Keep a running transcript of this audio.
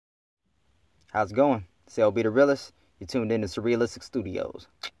How's it going? It's LB the Realist. You're tuned in to ThaRealist Studios.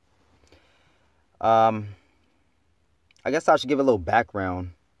 Um, I guess I should give a little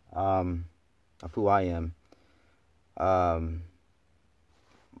background of who I am. Um,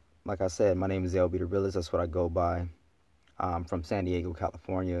 like I said, my name is LB the Realist. That's what I go by. I'm from San Diego,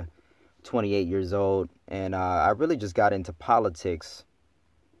 California, 28 years old, and I really just got into politics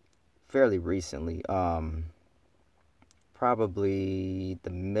fairly recently. Probably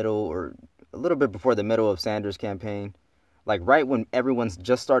the middle or a little bit before the middle of Sanders' campaign. Like right when everyone's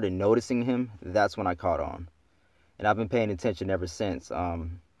just started noticing him, that's when I caught on. And I've been paying attention ever since. I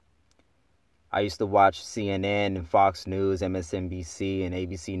used to watch CNN and Fox News, MSNBC, and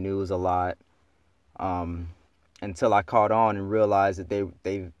ABC News a lot until I caught on and realized that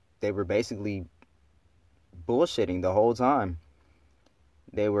they were basically bullshitting the whole time.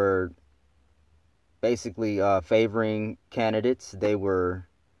 They were basically favoring candidates. They were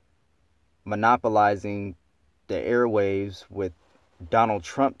monopolizing the airwaves with Donald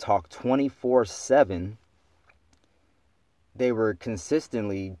Trump talk 24/7. They were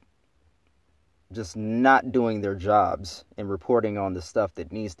consistently just not doing their jobs and reporting on the stuff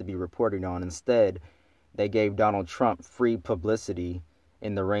that needs to be reported on. Instead, they gave Donald Trump free publicity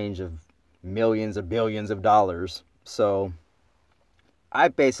in the range of millions or billions of dollars. So I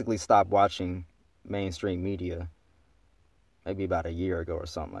basically stopped watching mainstream media maybe about a year ago or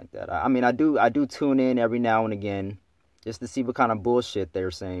something like that. I mean, I do tune in every now and again just to see what kind of bullshit they're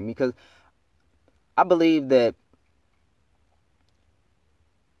saying, because I believe that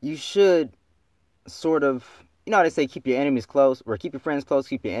you should sort of, you know how they say keep your enemies close, or keep your friends close,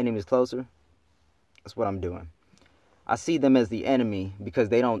 keep your enemies closer? That's what I'm doing. I see them as the enemy because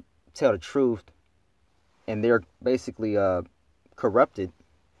they don't tell the truth, and they're basically corrupted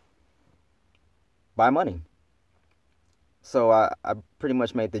by money. So I pretty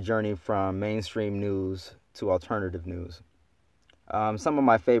much made the journey from mainstream news to alternative news. Some of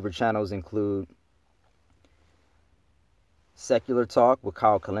my favorite channels include Secular Talk with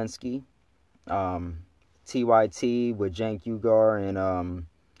Kyle Kalinske, TYT with Cenk Uygur and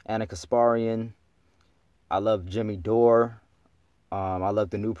Anna Kasparian. I love Jimmy Dore. I love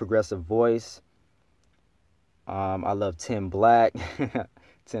the New Progressive Voice. I love Tim Black.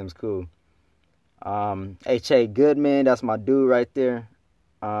 Tim's cool. H.A. Goodman, that's my dude right there.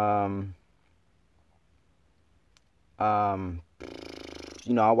 I watch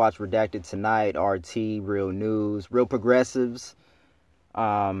Redacted Tonight, RT, Real News, Real Progressives.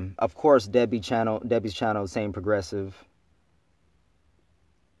 Of course, Debbie's channel, same progressive.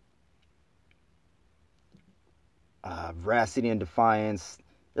 Veracity and Defiance.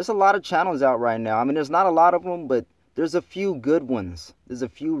 There's a lot of channels out right now. I mean, there's not a lot of them, but there's a few good ones. There's a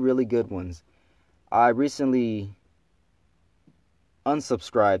few really good ones. I recently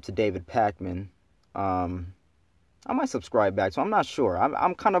unsubscribed to David Pakman. I might subscribe back, so I'm not sure.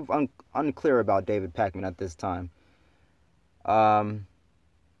 I'm kind of unclear about David Pakman at this time.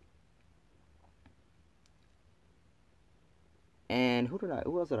 And who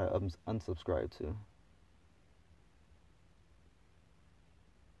else did I unsubscribe to?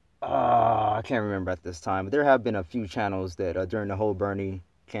 I can't remember at this time, but there have been a few channels that during the whole Bernie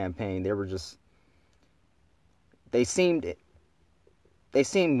campaign, they seemed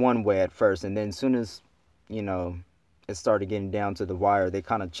one way at first, and then as soon as it started getting down to the wire, they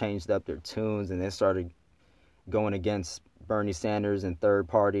kind of changed up their tunes and they started going against Bernie Sanders and third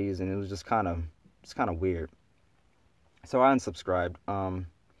parties, and it was just kind of weird. So I unsubscribed.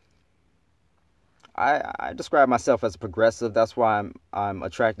 I describe myself as a progressive. That's why I'm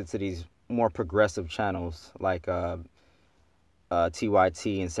attracted to these more progressive channels like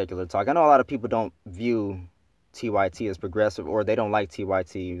TYT and Secular Talk. I know a lot of people don't view TYT as progressive, or they don't like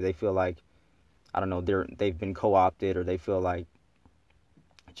TYT. They feel like, I don't know, they've been co-opted, or they feel like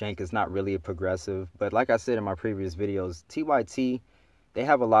Cenk is not really a progressive. But like I said in my previous videos, TYT, they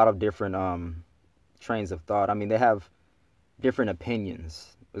have a lot of different trains of thought. I mean, they have different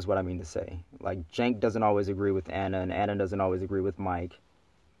opinions, is what I mean to say. Like, Cenk doesn't always agree with Anna, and Anna doesn't always agree with Mike,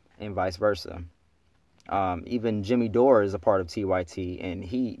 and vice versa. Even Jimmy Dore is a part of TYT, and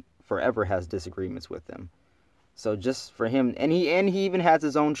he forever has disagreements with them. So just for him, and he even has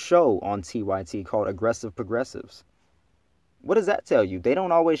his own show on TYT called Aggressive Progressives. What does that tell you? They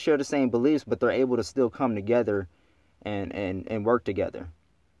don't always share the same beliefs, but they're able to still come together and work together.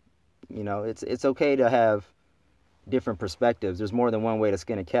 It's okay to have different perspectives. There's more than one way to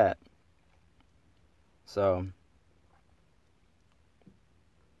skin a cat. So,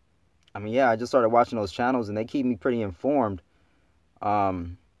 I mean, yeah, I just started watching those channels, and they keep me pretty informed.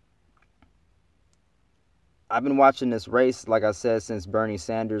 I've been watching this race, like I said, since Bernie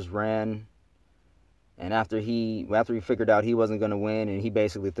Sanders ran And after he figured out he wasn't going to win and he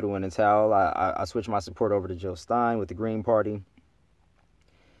basically threw in the towel, I switched my support over to Jill Stein with the Green Party.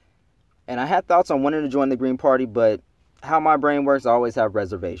 And I had thoughts on wanting to join the Green Party, but how my brain works, I always have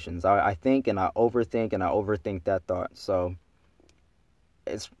reservations. I think and I overthink that thought. So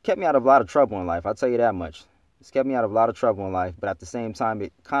it's kept me out of a lot of trouble in life. I'll tell you that much. It's kept me out of a lot of trouble in life, but at the same time,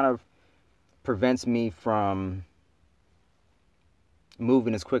 it kind of prevents me from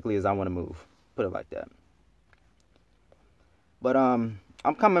moving as quickly as I want to move. Put it like that. But I'm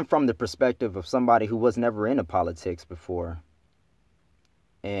coming from the perspective of somebody who was never into politics before.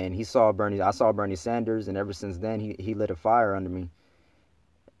 And I saw Bernie Sanders, and ever since then he lit a fire under me.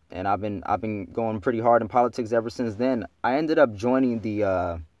 And I've been going pretty hard in politics ever since then. I ended up joining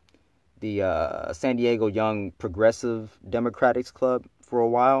the San Diego Young Progressive Democrats Club for a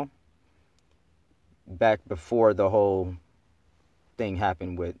while, back before the whole thing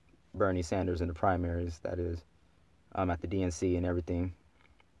happened with Bernie Sanders in the primaries, that is, at the DNC and everything.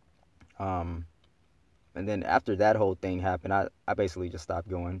 And then after that whole thing happened, I basically just stopped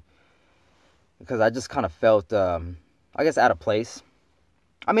going because I just kind of felt, I guess, out of place.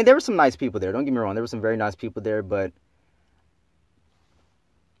 I mean, there were some nice people there. Don't get me wrong. There were some very nice people there, but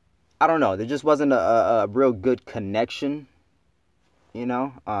I don't know. There just wasn't a real good connection, you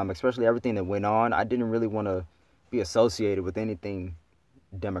know, especially everything that went on. I didn't really want to be associated with anything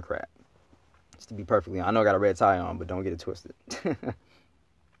Democrat. Just to be perfectly honest. I know I got a red tie on, but don't get it twisted.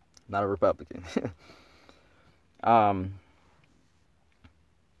 Not a Republican.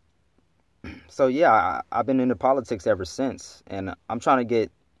 So yeah, I've been into politics ever since, and I'm trying to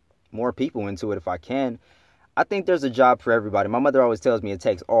get more people into it if I can. I think there's a job for everybody. My mother always tells me it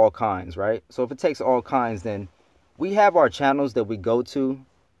takes all kinds, right? So if it takes all kinds, then we have our channels that we go to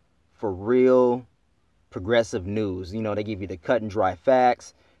for real progressive news. You know, they give you the cut and dry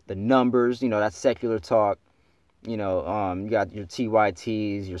facts, the numbers, you know, that's secular talk. You know, you got your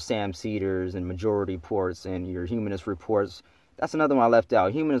TYTs, your Sam Cedars, and Majority Reports, and your Humanist Reports. That's another one I left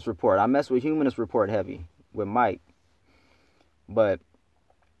out. Humanist Report. I mess with Humanist Report heavy with Mike. But,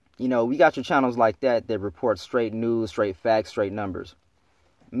 you know, we got your channels like that report straight news, straight facts, straight numbers.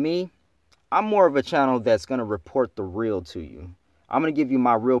 Me, I'm more of a channel that's going to report the real to you. I'm going to give you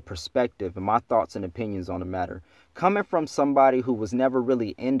my real perspective and my thoughts and opinions on the matter. Coming from somebody who was never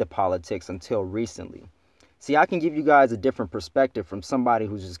really into politics until recently. See, I can give you guys a different perspective from somebody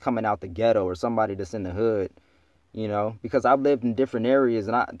who's just coming out the ghetto or somebody that's in the hood, you know, because I've lived in different areas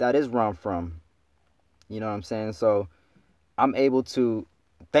and that is where I'm from. You know what I'm saying? So I'm able to,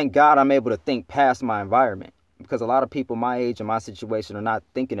 thank God I'm able to think past my environment, because a lot of people my age and my situation are not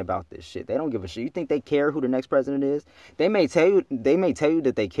thinking about this shit. They don't give a shit. You think they care who the next president is? They may tell you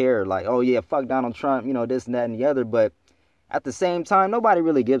that they care, like, oh yeah, fuck Donald Trump, you know, this and that and the other, but at the same time, nobody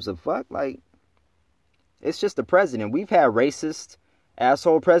really gives a fuck. Like, it's just the president. We've had racist,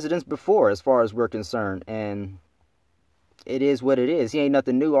 asshole presidents before, as far as we're concerned. And it is what it is. He ain't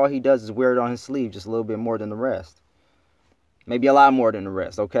nothing new. All he does is wear it on his sleeve just a little bit more than the rest. Maybe a lot more than the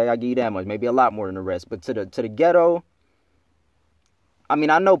rest, okay? I'll give you that much. Maybe a lot more than the rest. But to the ghetto, I mean,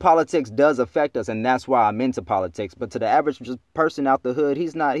 I know politics does affect us, and that's why I'm into politics. But to the average just person out the hood,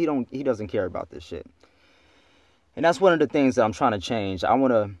 he doesn't care about this shit. And that's one of the things that I'm trying to change. I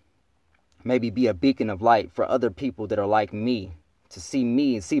want to maybe be a beacon of light for other people that are like me, to see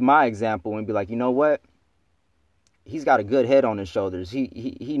me and see my example and be like, you know what? He's got a good head on his shoulders.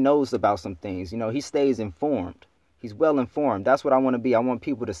 He knows about some things. You know, he stays informed. He's well informed. That's what I want to be. I want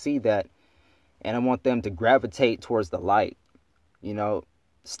people to see that, and I want them to gravitate towards the light. You know,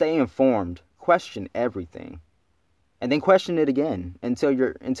 stay informed, question everything, and then question it again until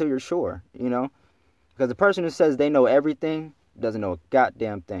you're sure, you know? Because the person who says they know everything doesn't know a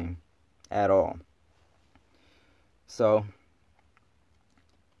goddamn thing at all. So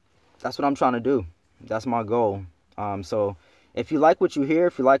that's what I'm trying to do. That's my goal. So if you like what you hear,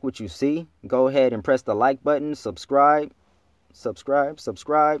 if you like what you see, go ahead and press the like button, subscribe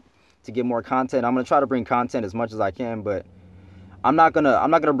to get more content. I'm going to try to bring content as much as I can, but I'm not going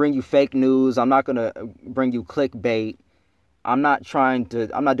to bring you fake news. I'm not going to bring you clickbait. I'm not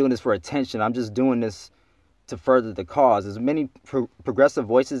doing this for attention. I'm just doing this to further the cause. As many progressive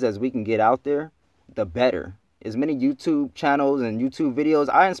voices as we can get out there, the better. As many YouTube channels and YouTube videos,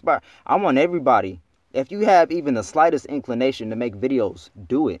 I want everybody. If you have even the slightest inclination to make videos,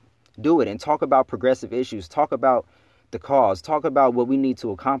 do it. Do it and talk about progressive issues. Talk about the cause. Talk about what we need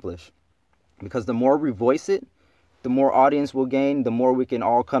to accomplish. Because the more we voice it, the more audience we'll gain, the more we can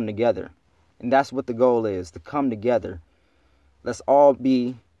all come together. And that's what the goal is, to come together. Let's all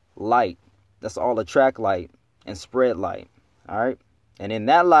be light. Let's all attract light and spread light. All right? And in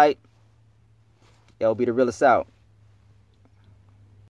that light LB the realest out.